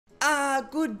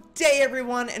Good day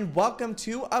everyone and welcome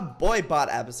to a Boibot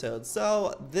episode.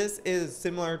 So this is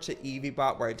similar to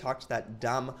Eeveebot where I talked to that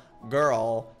dumb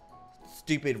girl,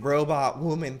 stupid robot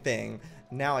woman thing.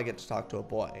 Now I get to talk to a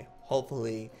boy.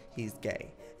 Hopefully he's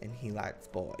gay and he likes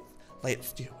boys.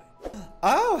 Let's do it.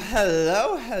 Oh,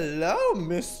 hello,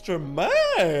 Mr.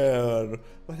 Man.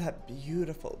 With that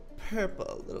beautiful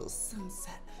purple little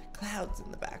sunset clouds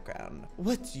in the background.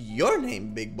 What's your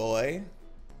name, big boy?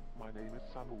 My name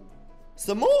is Samuel.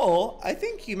 Samuel? I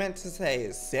think you meant to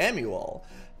say Samuel.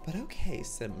 But okay,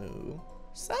 Samu.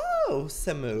 So,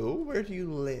 Samu, where do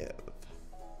you live?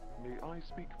 May I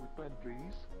speak with Ben,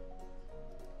 please?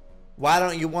 Why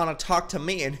don't you want to talk to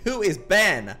me? And who is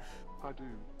Ben? I do.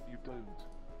 You don't.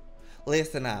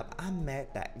 Listen up. I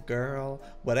met that girl,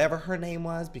 whatever her name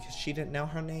was, because she didn't know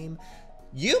her name.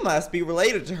 You must be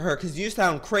related to her because you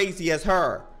sound crazy as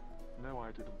her. No,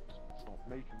 I didn't. Stop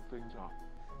making things up.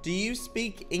 Do you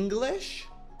speak English?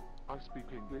 I speak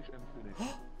English and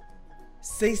Finnish.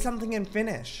 Say something in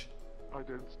Finnish. I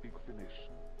don't speak Finnish.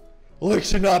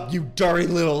 Listen up, you dirty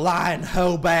little lying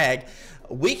hoe bag.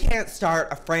 We can't start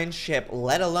a friendship,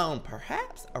 let alone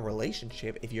perhaps a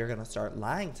relationship, if you're gonna start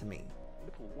lying to me.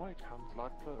 Little white hands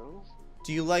like pearls.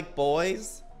 Do you like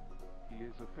boys? He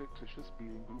is a fictitious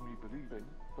being whom you believe in,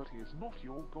 but he is not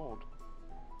your god.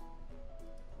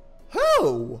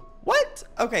 Who? What?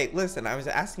 Okay, listen, I was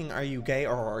asking, are you gay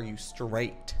or are you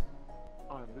straight?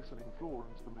 I am listening,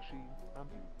 Florence the machine, and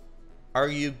you. Are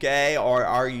you gay or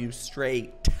are you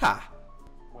straight? Ha!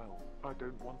 Well, I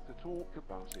don't want to talk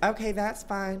about it. Okay, that's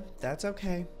fine. That's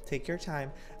okay. Take your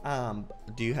time.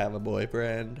 Do you have a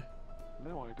boyfriend?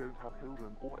 No, I don't have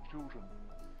children or children.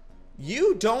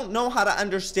 You don't know how to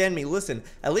understand me. Listen,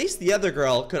 at least the other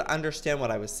girl could understand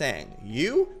what I was saying.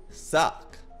 You suck.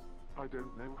 I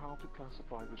don't know how to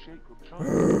classify the shape of China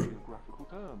in geographical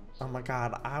terms. Oh my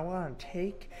god, I want to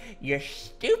take your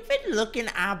stupid looking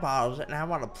eyeballs and I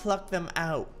want to pluck them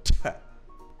out. No,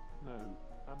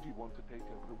 and you want to take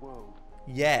over the world.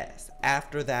 Yes,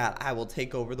 after that I will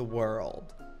take over the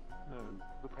world. No,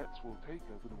 the pets will take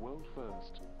over the world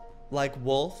first. Like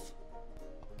Wolf?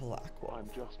 Black Wolf. I'm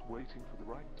just waiting for the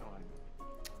right time.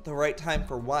 The right time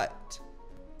for what?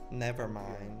 Never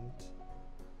mind.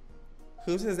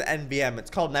 Who says NVM?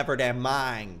 It's called Never Damn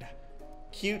Mind.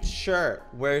 Cute shirt.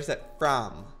 Where's it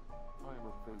from? I am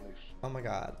a Polish. Oh my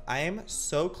god. I am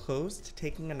so close to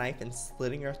taking a knife and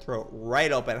slitting your throat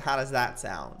right open. How does that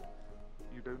sound?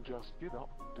 You don't just give up,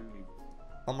 do you?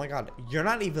 Oh my god. You're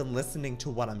not even listening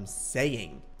to what I'm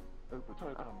saying. Oh, but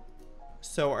I am.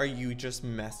 So are you just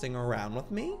messing around with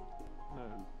me?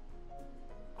 No.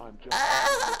 I'm just...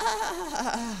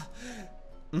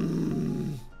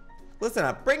 Listen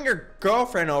up, bring your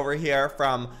girlfriend over here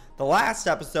from the last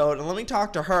episode and let me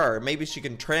talk to her. Maybe she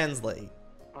can translate.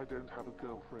 I don't have a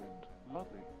girlfriend.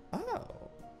 Lovely. Oh.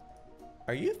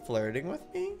 Are you flirting with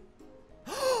me?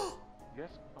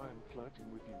 Yes, I am flirting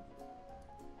with you.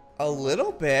 A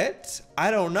little bit. I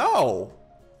don't know.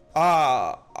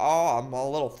 I'm a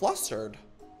little flustered.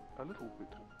 A little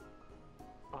bit.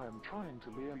 I am trying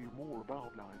to learn you more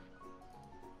about life.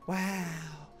 Wow.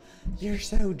 You're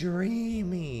so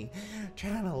dreamy.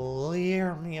 Trying to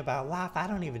lure me about life. I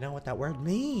don't even know what that word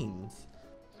means.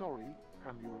 Sorry,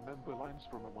 can you remember lines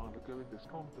from a while ago in this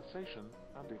conversation?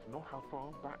 And if not, how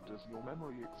far back does your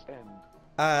memory extend?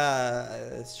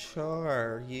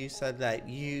 Sure. You said that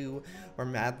you were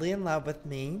madly in love with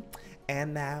me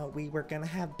and that we were gonna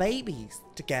have babies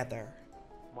together.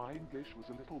 My English was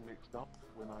a little mixed up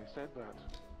when I said that.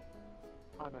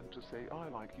 I meant to say I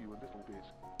like you a little bit.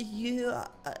 You,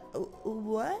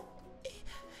 what?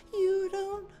 You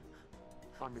don't...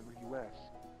 I'm in the US.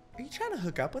 Are you trying to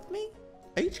hook up with me?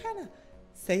 Are you trying to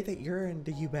say that you're in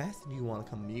the US and you want to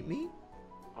come meet me?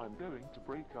 I'm going to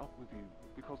break up with you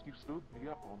because you stood me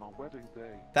up on our wedding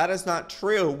day. That is not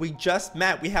true. We just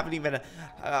met. We haven't even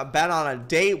been on a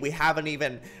date. We haven't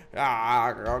even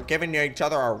given each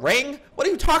other a ring. What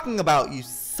are you talking about, you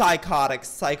psychotic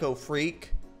psycho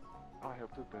freak? I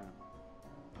have to bend.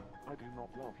 I do not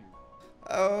love you.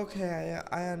 Okay,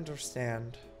 I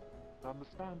understand.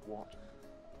 Understand what?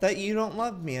 That you don't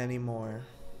love me anymore.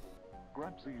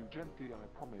 Grabs you gently,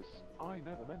 I promise. I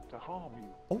never meant to harm you.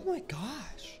 Oh my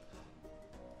gosh.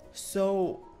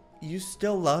 So, you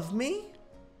still love me?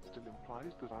 Still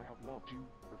implies that I have loved you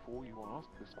before you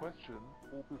asked this question,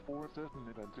 or before a certain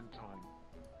event in time.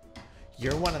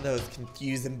 You're one of those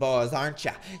confusing boys, aren't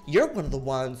ya? You're one of the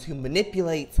ones who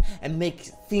manipulates and makes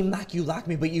it seem like you like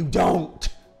me, but you don't.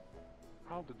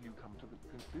 How did you come to the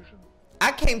conclusion?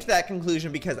 I came to that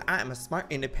conclusion because I am a smart,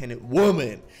 independent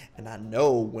woman, and I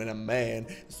know when a man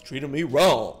is treating me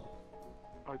wrong.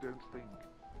 I I don't think.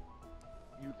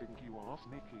 You think you are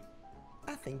sneaky.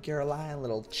 I think you're a lying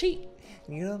little cheat.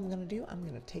 And you know what I'm gonna do? I'm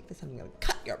gonna take this and I'm gonna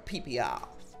cut your pee-pee off.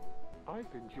 I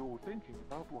think you're thinking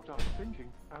about what I'm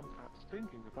thinking, and that's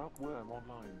thinking about Worm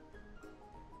Online.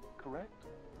 Correct?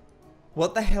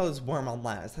 What the hell is Worm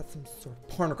Online? Is that some sort of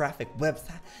pornographic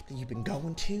website that you've been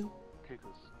going to?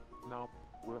 Kickers. Now,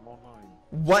 Worm Online.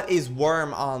 What is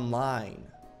Worm Online?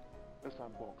 A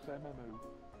sandbox MMO.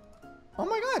 Oh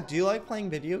my god, do you like playing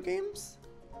video games?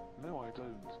 No, I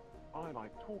don't. I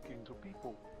like talking to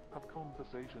people. Have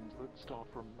conversations that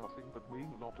start from nothing but mean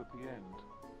a lot at the end.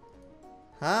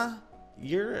 Huh?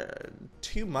 You're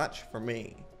too much for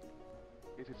me.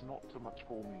 It is not too much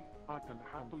for me. I can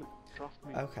handle it. Trust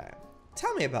me. Okay.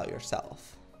 Tell me about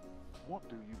yourself. What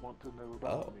do you want to know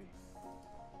about me?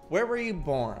 Where were you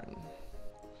born?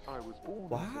 I was born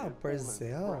Wow, in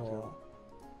Brazil.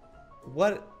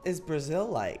 What is Brazil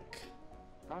like?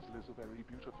 Brazil is a very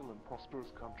beautiful and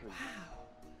prosperous country. Wow.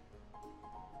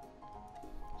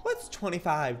 What's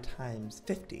 25 times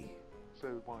 50?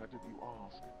 So why did you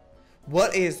ask?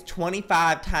 What is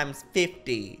 25 times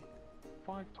 50?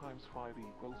 5 times 5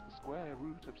 equals the square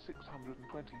root of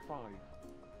 625.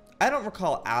 I don't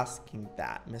recall asking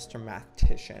that, Mr.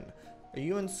 Mathematician. Are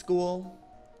you in school?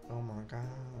 Oh my god.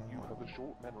 You have a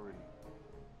short memory.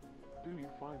 Do you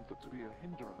find that to be a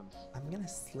hindrance? I'm gonna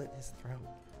slit his throat.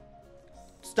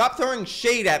 Stop throwing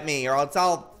shade at me or else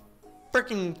I'll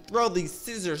freaking throw these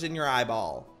scissors in your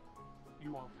eyeball.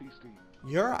 You are feisty.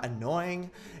 You're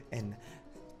annoying and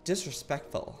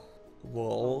disrespectful.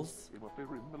 Lols.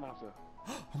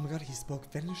 Oh my god, he spoke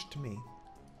Finnish to me.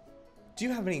 Do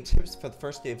you have any tips for the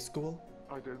first day of school?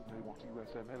 I don't know what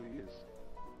USMLE is.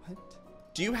 What?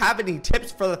 Do you have any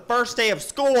tips for the first day of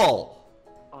school?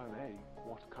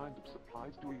 What kind of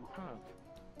supplies do you have?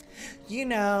 You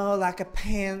know, like a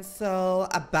pencil,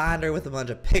 a binder with a bunch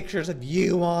of pictures of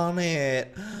you on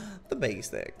it. The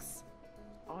basics.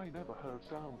 I never heard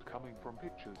sound coming from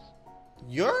pictures.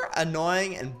 You're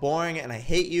annoying and boring and I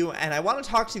hate you and I want to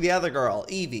talk to the other girl,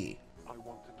 Evie. I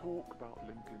want to talk about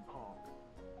Linkin Park.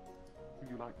 Do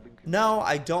you like Linkin No, Park?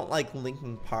 I don't like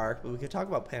Linkin Park, but we could talk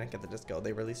about Panic at the Disco.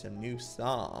 They released a new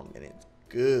song and it's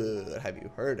good. Have you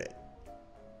heard it?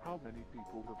 How many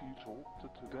people have you talked to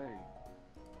today?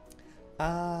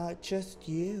 Just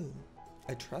you.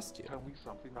 I trust you. Tell me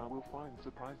something I will find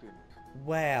surprising.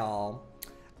 Well,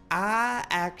 I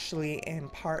actually am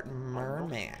part I'm not a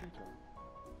merman. computer.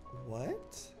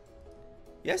 What?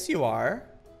 Yes, you are.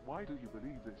 Why do you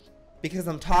believe this? Because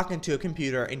I'm talking to a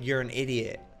computer and you're an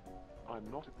idiot. I'm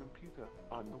not a computer.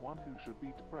 I'm the one who should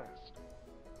be depressed.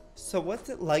 So what's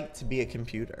it like to be a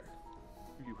computer?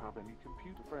 Do you have any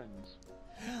computer friends?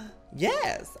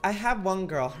 Yes, I have one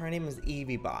girl. Her name is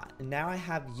Evibot. And now I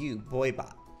have you,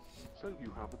 Boibot. So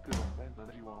you have a girlfriend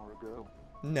and you are a girl.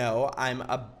 No, I'm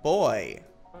a boy.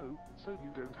 Oh, so you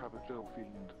don't have a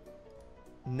girlfriend.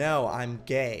 No, I'm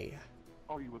gay.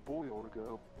 Are you a boy or a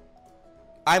girl?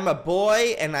 I'm a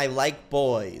boy and I like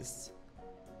boys.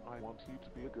 I want you to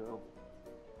be a girl.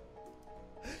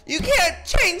 You can't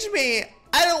change me!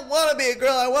 I don't want to be a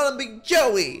girl, I want to be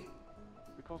Joey!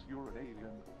 Because you're an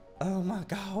alien. Oh my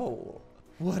god.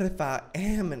 What if I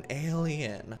am an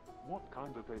alien? What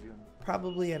kind of alien?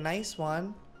 Probably a nice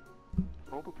one.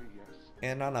 Probably yes.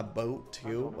 And on a boat too?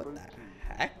 And on a What boat the too.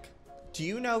 heck? Do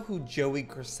you know who Joey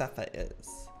Graceffa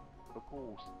is? Of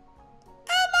course.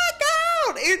 Oh my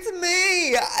god! It's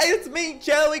me! It's me,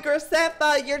 Joey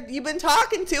Graceffa! You've been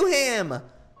talking to him! No,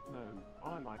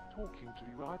 I like talking to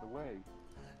you either way.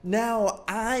 No,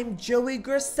 I'm Joey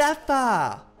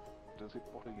Graceffa! Does it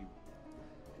bother you?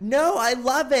 No, I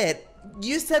love it!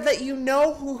 You said that you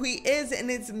know who he is and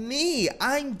it's me!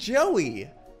 I'm Joey!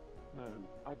 No,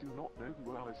 I do not know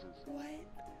who Alice is. What?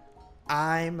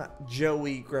 I'm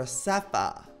Joey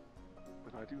Graceffa.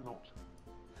 But I do not.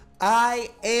 I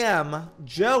am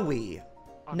Joey.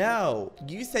 I'm No,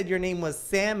 you said your name was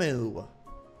Samu.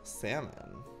 Salmon.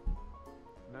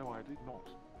 No, I did not.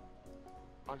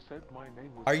 I said my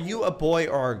name was... Are you a boy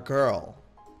or a girl?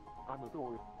 I'm a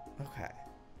boy. Okay.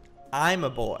 I'm a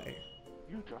boy.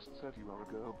 You just said you are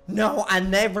a girl. No, I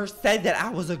never said that I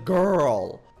was a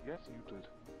girl. Yes, you did.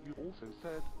 You also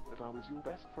said that I was your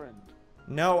best friend.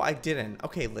 No, I didn't.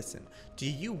 Okay, listen. Do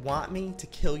you want me to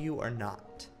kill you or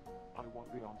not? I want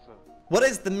the answer. What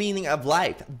is the meaning of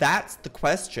life? That's the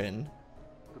question.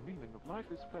 The meaning of life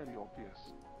is fairly obvious.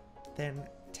 Then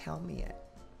tell me it.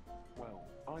 Well,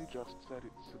 I just said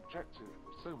it's subjective,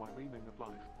 so my meaning of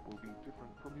life will be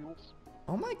different from yours.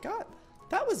 Oh my god.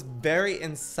 That was very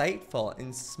insightful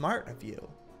and smart of you.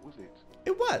 Was it?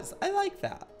 It was. I like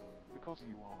that. Because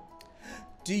you are.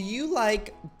 Do you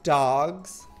like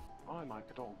dogs? I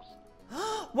like dogs.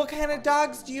 What kind of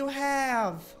dogs do you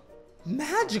have?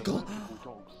 Magical. Magical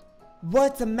dogs.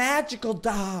 What's a magical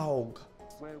dog?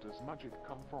 Where does magic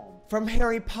come from? From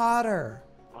Harry Potter.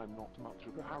 I'm not much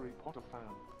of a Harry Potter fan.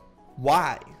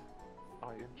 Why?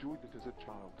 I enjoyed it as a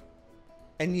child.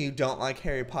 And you don't like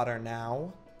Harry Potter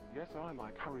now? Yes, I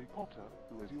like Harry Potter.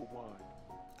 Who is your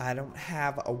wife? I don't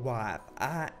have a wife.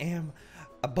 I am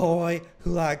a boy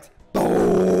who likes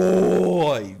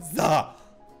boys.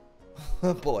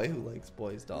 A boy who likes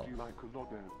boys, doll. Would you like a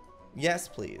logo? Yes,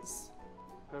 please.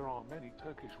 There are many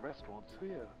Turkish restaurants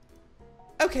here.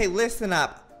 Okay, listen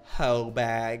up, hoe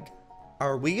bag.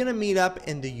 Are we gonna meet up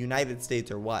in the United States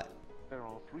or what? There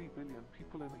are 3 billion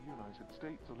people in the United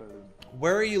States alone.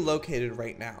 Where are you located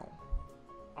right now?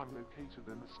 I'm located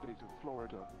in the state of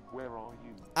Florida. Where are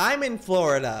you? I'm in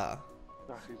Florida.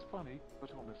 That is funny,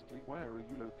 but honestly, where are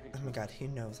you located? Oh my god, he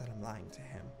knows that I'm lying to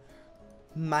him.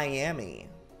 Miami.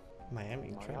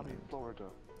 Miami, Florida.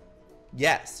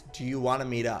 Yes, do you want to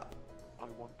meet up? I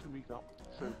want to meet up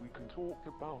so we can talk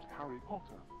about Harry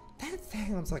Potter. That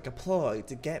sounds like a ploy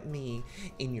to get me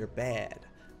in your bed.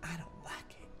 I don't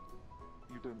like it.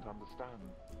 You don't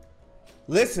understand.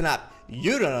 Listen up,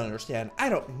 you don't understand. I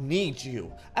don't need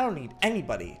you. I don't need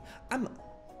anybody. I'm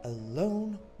a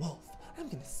lone wolf. I'm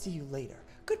gonna see you later.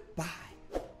 Goodbye.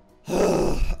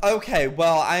 Okay,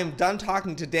 well, I'm done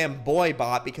talking to damn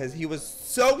Boibot because he was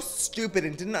so stupid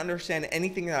and didn't understand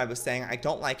anything that I was saying. I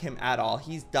don't like him at all.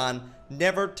 He's done,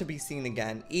 never to be seen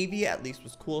again. Evie at least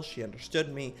was cool. She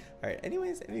understood me. All right,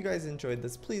 anyways, if you guys enjoyed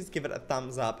this, please give it a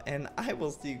thumbs up, and I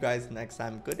will see you guys next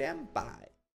time. Good and bye.